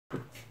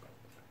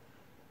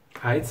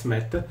Hi, it's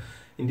Matt.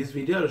 In this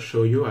video I'll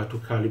show you how to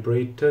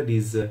calibrate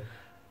this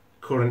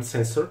current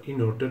sensor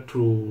in order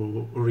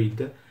to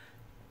read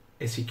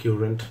AC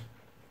current.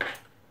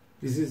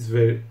 These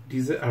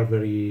are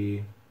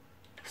very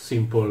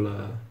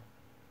simple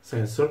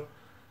sensor.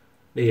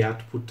 They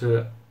output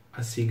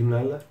a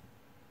signal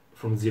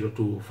from 0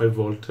 to 5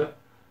 volt,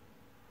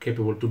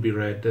 capable to be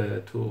read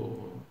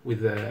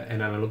with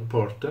an analog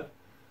port,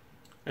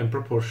 and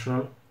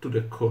proportional to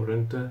the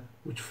current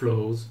which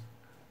flows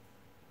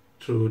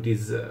through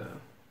these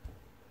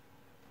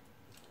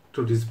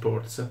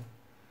ports.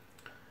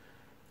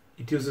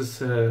 It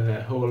uses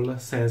a Hall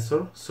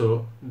sensor,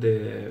 so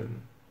the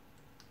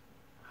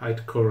high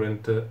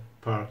current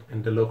part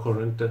and the low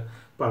current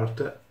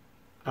part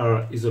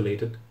are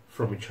isolated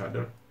from each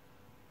other.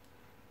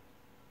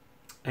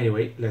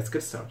 Anyway, let's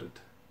get started.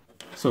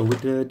 So with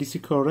the DC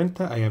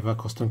current, I have a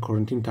constant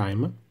current in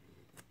time.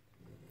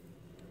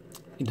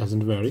 It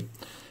doesn't vary.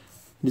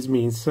 This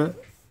means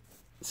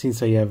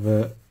since I have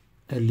a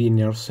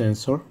linear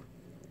sensor,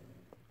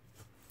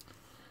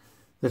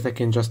 that I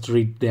can just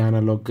read the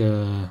analog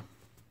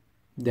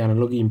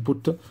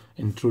input,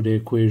 and through the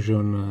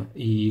equation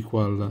E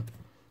equal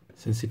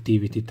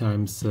sensitivity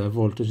times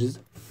voltages,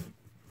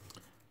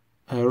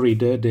 read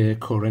the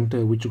current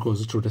which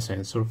goes through the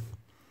sensor.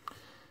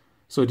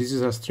 So this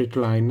is a straight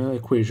line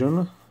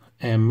equation.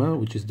 M,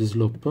 which is the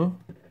slope,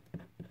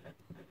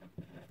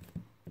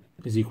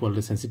 is equal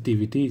to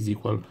sensitivity, is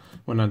equal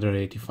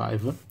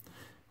 185,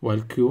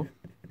 while Q,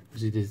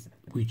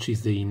 which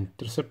is the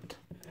intercept,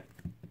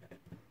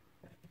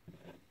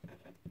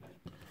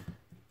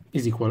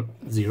 is equal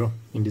 0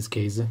 in this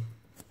case.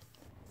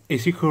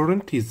 AC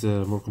current is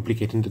more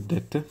complicated than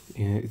that.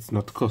 It's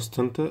not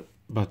constant,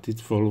 but it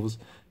follows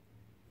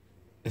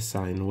a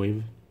sine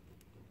wave.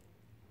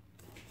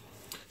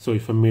 So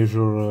if I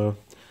measure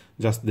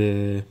just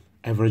the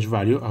average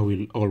value, I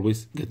will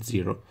always get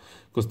 0,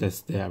 because that's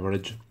the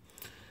average.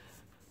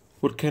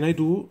 What can I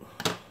do?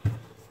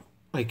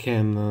 I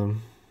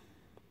can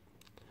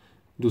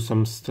do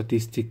some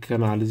statistic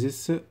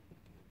analysis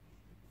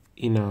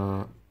in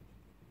a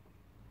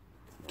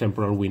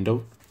temporal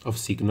window of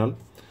signal,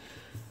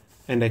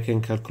 and I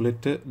can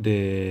calculate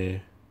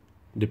the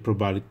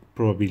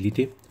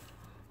probability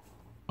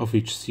of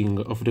each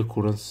single of the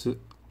occurrence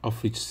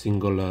of each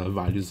single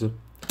values.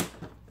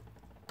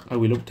 I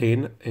will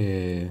obtain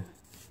a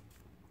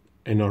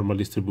normal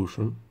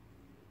distribution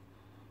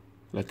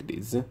like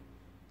this.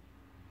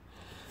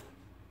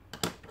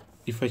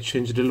 If I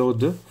change the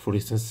load, for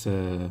instance,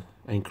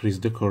 I increase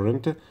the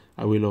current,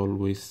 I will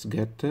always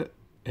get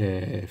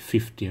a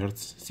 50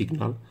 Hz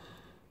signal,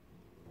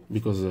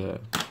 because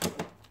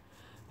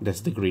that's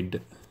the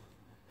grid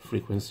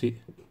frequency.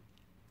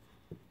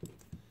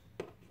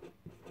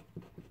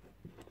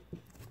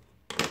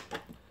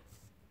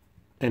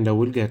 And I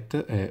will get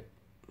a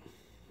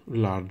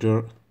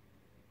larger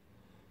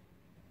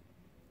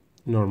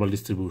normal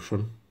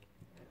distribution,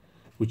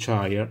 with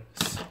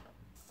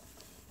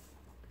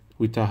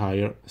a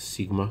higher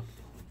sigma.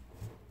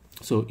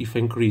 So if I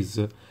increase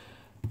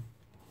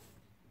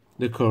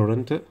the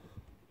current,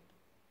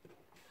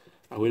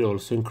 I will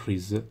also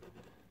increase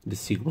the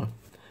sigma,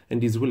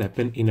 and this will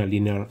happen in a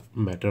linear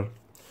manner.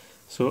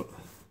 So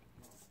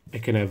I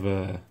can have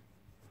a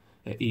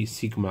E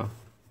sigma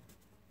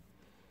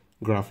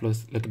graph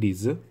like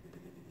this,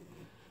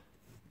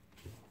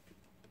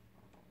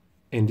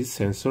 and this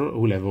sensor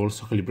will have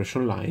also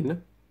calibration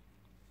line,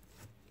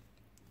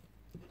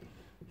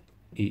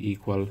 E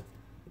equal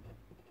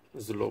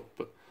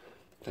slope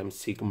times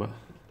sigma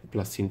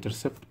plus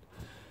intercept,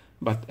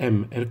 but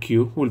M and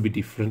Q will be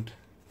different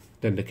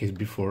than the case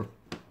before.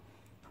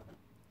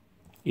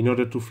 In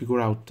order to figure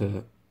out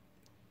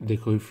the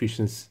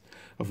coefficients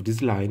of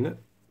this line,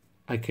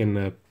 I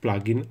can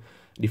plug in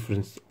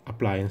different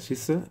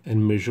appliances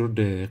and measure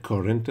the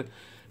current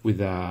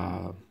with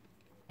a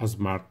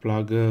smart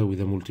plug,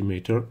 with a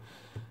multimeter.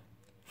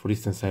 For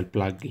instance, I'll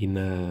plug in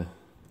a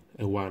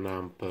 1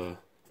 amp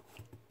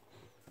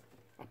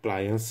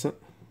appliance,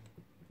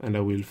 and I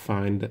will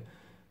find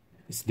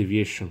its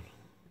deviation,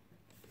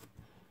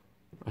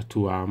 a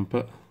 2 amp,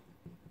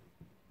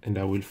 and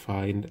I will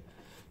find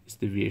its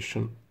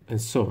deviation,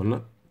 and so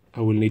on.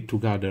 I will need to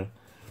gather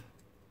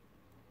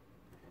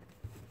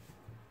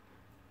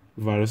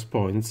various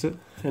points,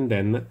 and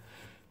then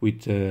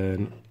with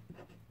an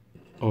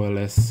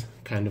OLS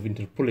kind of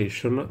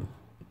interpolation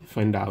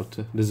find out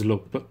the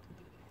slope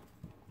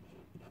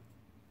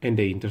and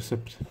the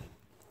intercept.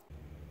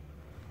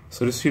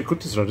 So the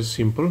circuit is rather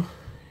simple.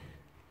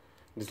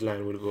 This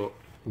line will go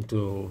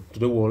into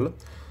the wall.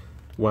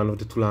 One of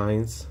the two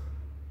lines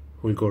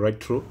will go right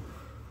through,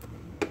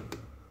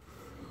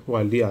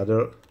 while the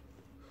other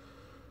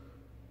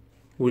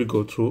will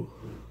go through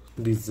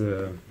this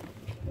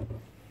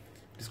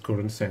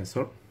current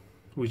sensor,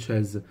 which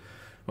has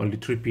only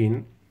three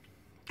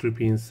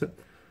pins,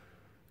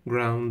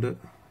 ground,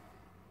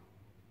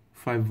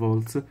 5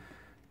 volts,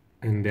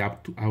 and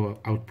our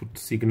output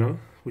signal,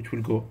 which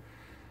will go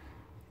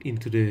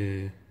into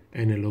the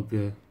analog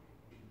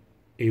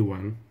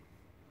A1.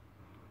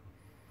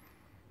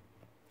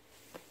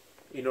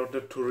 in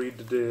order to read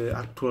the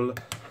actual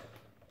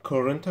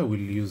current, I will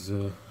use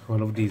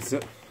one of these.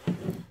 This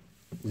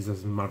is a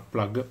smart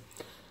plug.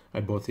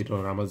 I bought it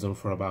on Amazon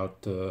for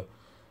about 20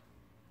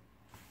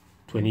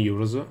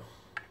 euros.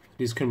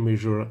 This can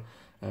measure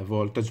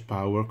voltage,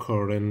 power,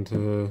 current,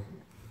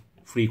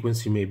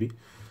 frequency maybe,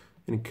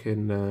 and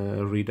can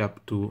read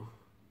up to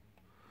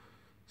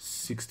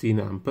 16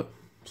 amp.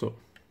 So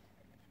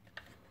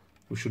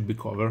we should be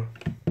covered.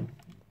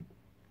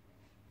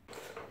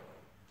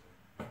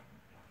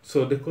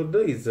 So the code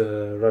is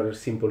rather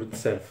simple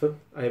itself.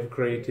 I have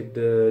created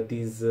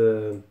this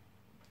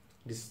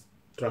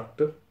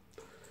structure.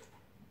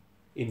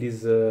 In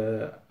this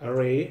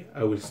array,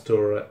 I will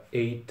store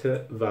 8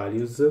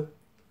 values,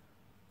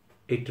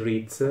 8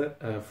 reads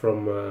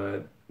from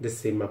the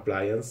same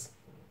appliance.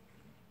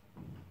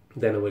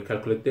 Then I will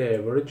calculate the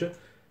average,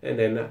 and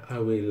then I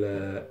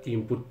will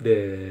input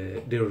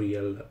the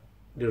real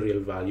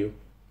value.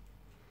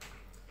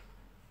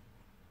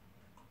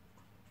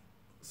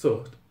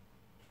 So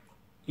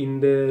in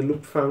the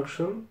loop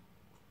function,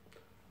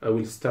 I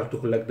will start to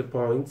collect the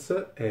points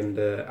and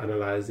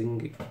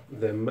analyzing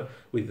them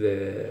with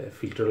the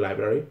filter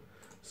library.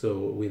 So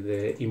with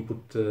the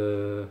input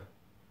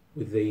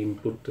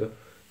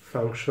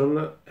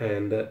function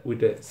and with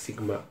the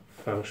sigma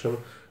function,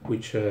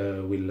 which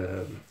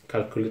will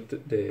calculate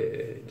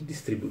the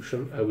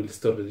distribution. I will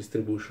store the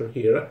distribution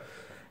here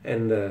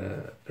and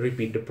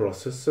repeat the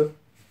process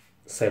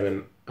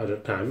 7 other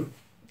times,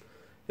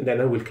 and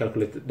then I will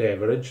calculate the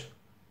average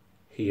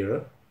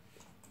here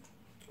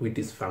with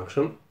this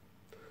function.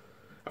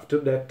 After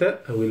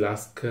that, I will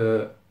ask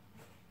to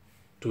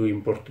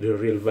import the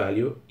real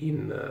value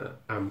in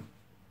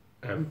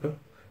amp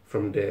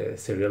from the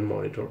serial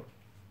monitor,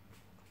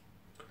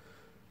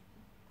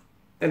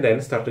 and then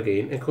start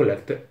again and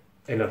collect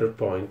another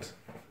point.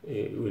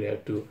 You will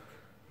have to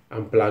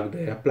unplug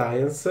the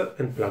appliance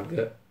and plug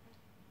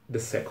the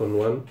second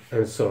one,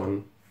 and so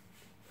on.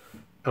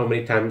 How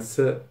many times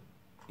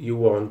you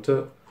want,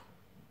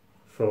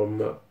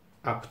 from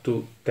up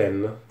to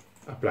 10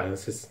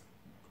 appliances.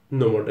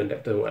 No more than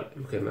that. Well,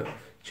 you can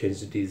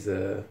change this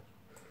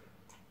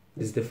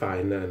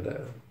define and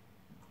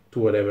to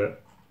whatever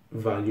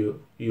value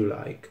you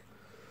like.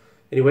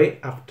 Anyway,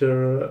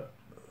 after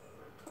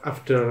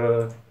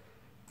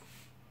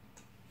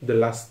the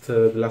last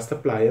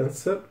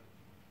appliance,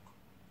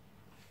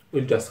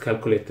 we'll just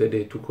calculate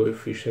the two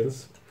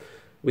coefficients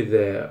with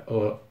the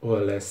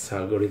OLS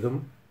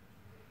algorithm.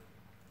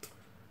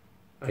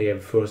 I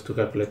have first to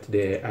calculate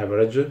the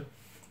average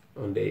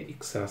on the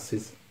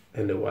x-axis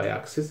and the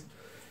y-axis,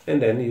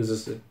 and then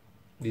uses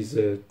these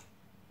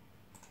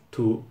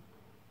two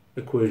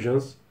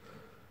equations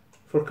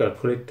for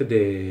calculate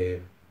the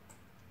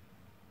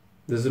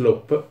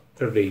slope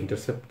or the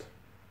intercept.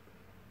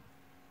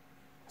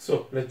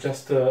 So let's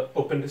just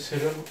open the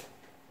serial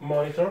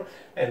monitor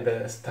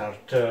and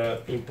start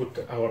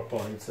input our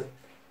points.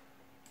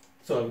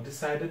 So I've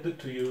decided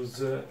to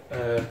use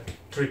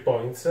 3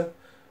 points,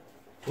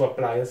 2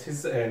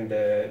 appliances and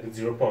the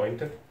 0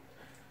 point.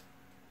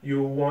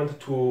 You want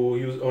to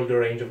use all the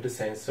range of the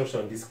sensor,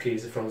 so in this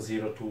case from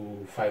 0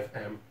 to 5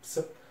 amps.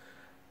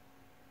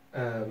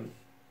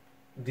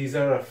 These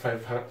are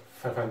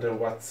 500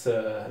 watts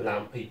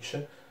lamp each,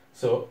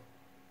 so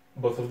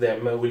both of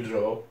them will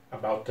draw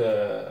about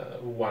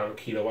 1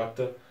 kilowatt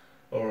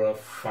or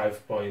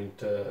 5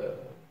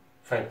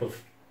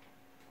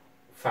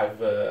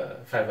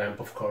 amp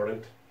of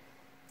current.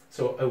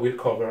 So I will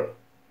cover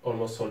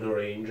almost all the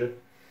range.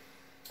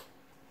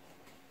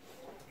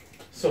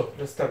 So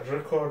let's start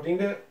recording.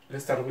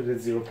 Let's start with the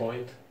 0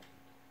 point.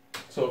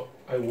 So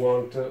I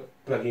won't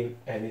plug in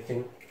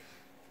anything.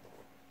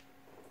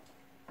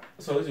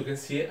 So as you can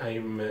see,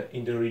 I'm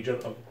in the region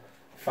of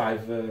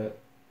 5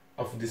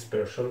 of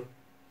dispersion.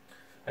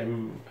 I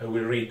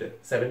will read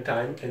 7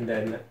 times and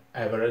then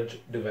average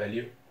the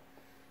value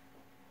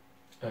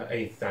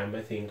 8th time,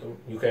 I think.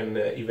 You can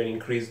even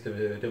increase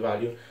the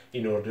value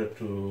in order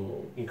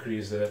to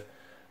increase the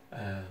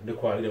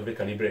quality of the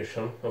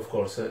calibration. Of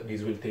course,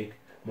 this will take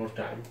more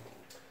time.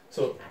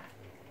 So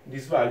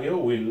this value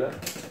will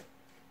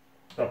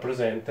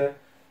represent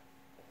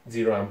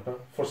 0 amp.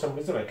 For some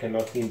reason I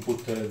cannot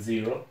input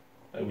 0.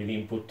 I will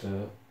input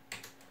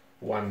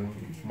 1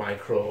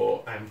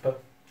 micro amp.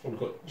 Will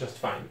go just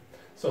fine.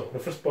 So the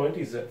first point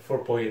is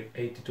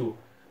 4.82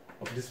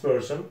 of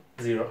dispersion,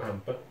 0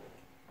 amp.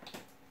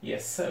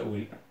 Yes, I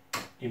will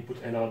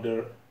input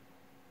another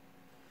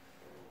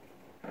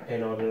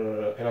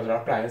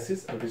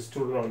appliances. I will just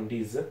turn on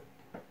this.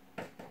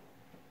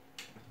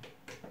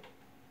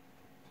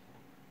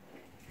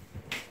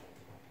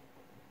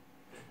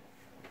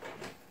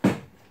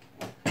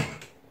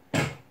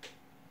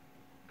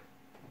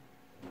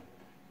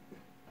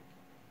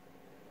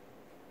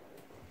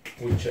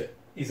 Which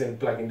isn't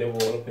plugging the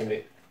wall,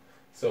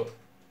 so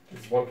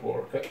this won't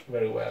work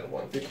very well,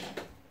 won't it?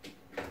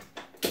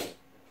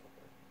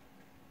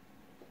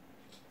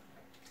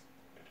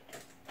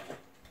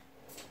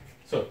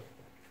 So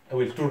I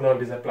will turn on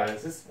these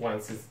appliances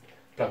once it's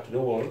plugged to the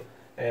wall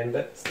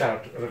and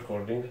start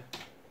recording.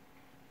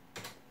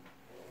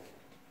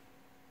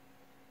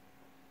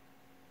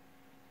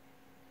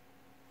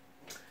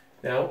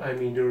 Now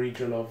I'm in the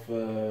region of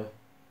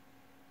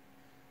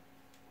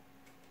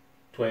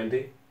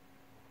 20,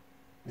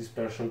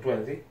 dispersion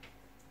 20.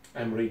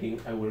 I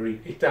will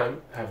read 8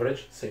 times,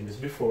 average, same as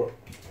before.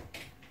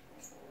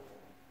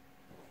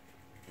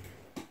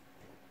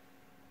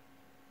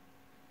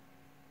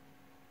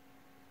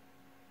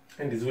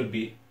 And this will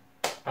be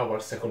our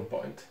second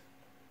point.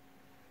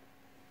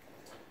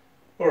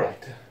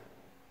 Alright,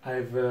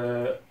 I've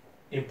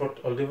import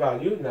all the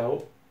value.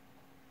 Now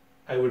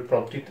I will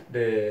prompt it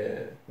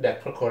the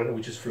actual current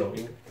which is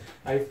flowing.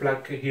 I've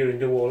plugged here in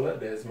the wall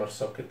the smart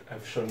socket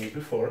I've shown you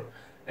before,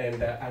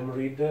 and I'm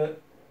read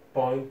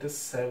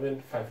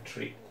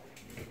 0.753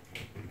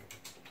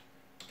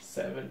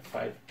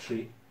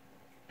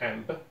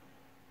 amp.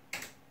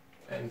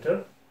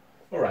 Enter.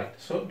 Alright,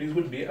 so this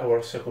will be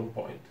our second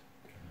point.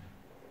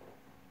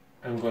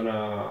 I'm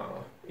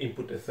gonna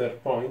input the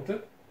third point.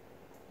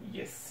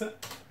 Yes.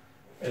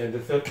 And the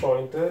third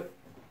point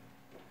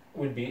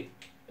will be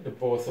the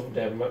both of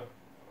them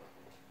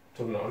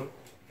turn on.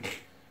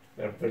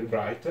 They're very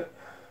bright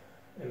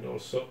and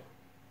also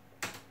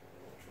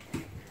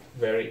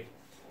very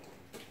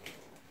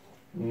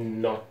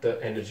not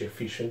energy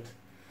efficient.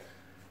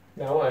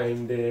 Now I'm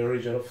in the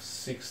region of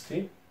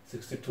 60,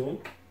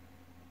 62,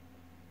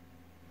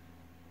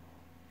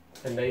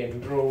 and I am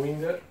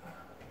drawing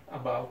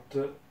about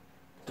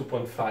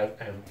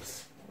 2.5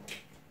 amps.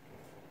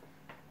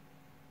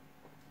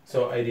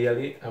 So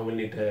ideally I will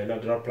need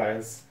another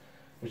appliance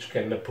which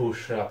can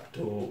push up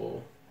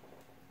to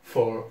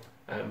 4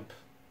 amp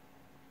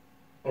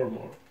or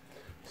more.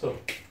 So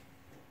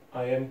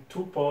I am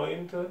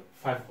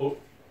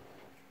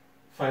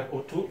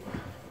 2.502.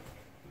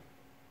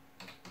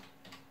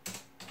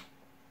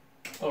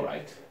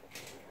 Alright.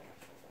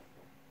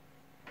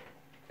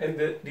 And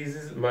this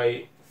is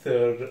my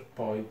third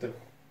point.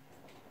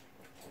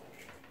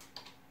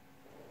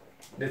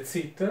 That's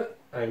it.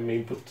 I'm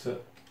input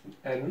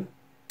N.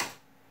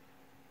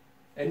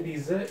 And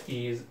this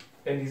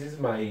is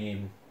my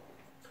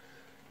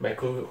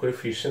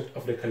coefficient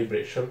of the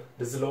calibration.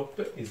 The slope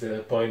is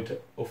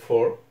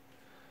 0.04,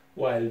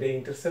 while the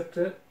intercept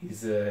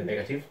is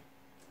negative,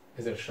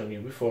 as I've shown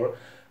you before,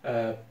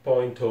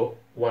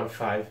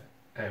 0.015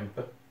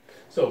 amp.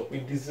 So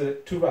with these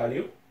two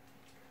values,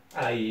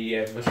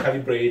 I have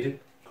calibrated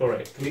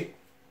correctly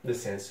the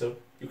sensor.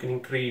 You can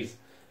increase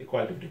the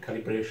quality of the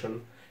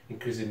calibration,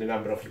 increasing the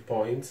number of the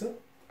points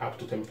up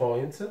to 10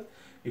 points.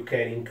 You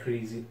can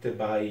increase it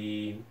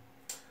by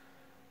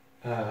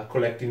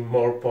collecting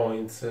more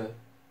points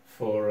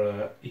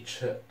for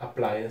each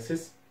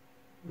appliances,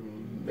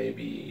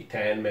 maybe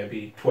 10,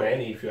 maybe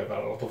 20. If you have a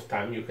lot of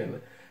time, you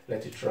can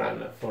let it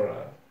run for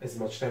as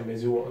much time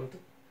as you want.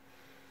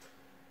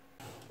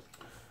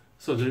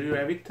 So there you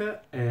have it,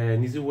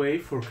 an easy way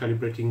for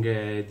calibrating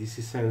a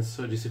DC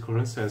sensor, DC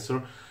current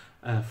sensor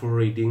for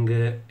reading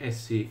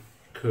AC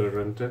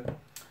current.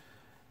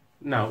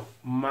 Now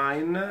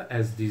mine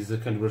has this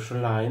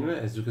calibration line.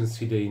 As you can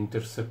see, the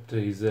intercept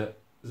is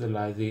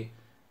slightly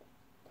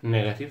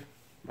negative,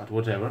 but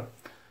whatever.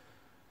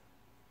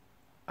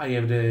 I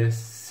have the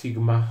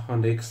sigma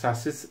on the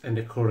x-axis and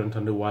the current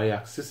on the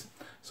y-axis.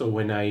 So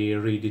when I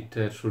read it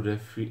through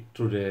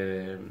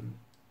the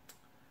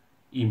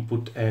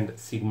input and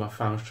sigma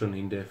function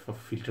in the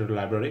filter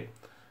library,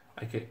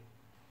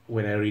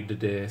 when I read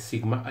the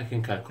sigma, I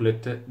can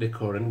calculate the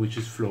current which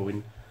is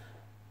flowing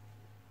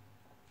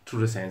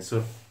through the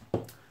sensor.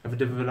 I've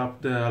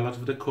developed a lot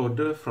of the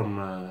code from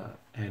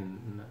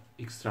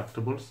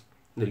instructables.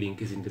 The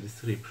link is in the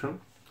description.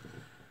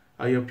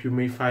 I hope you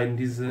may find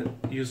this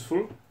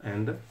useful,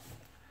 and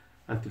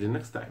until the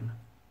next time.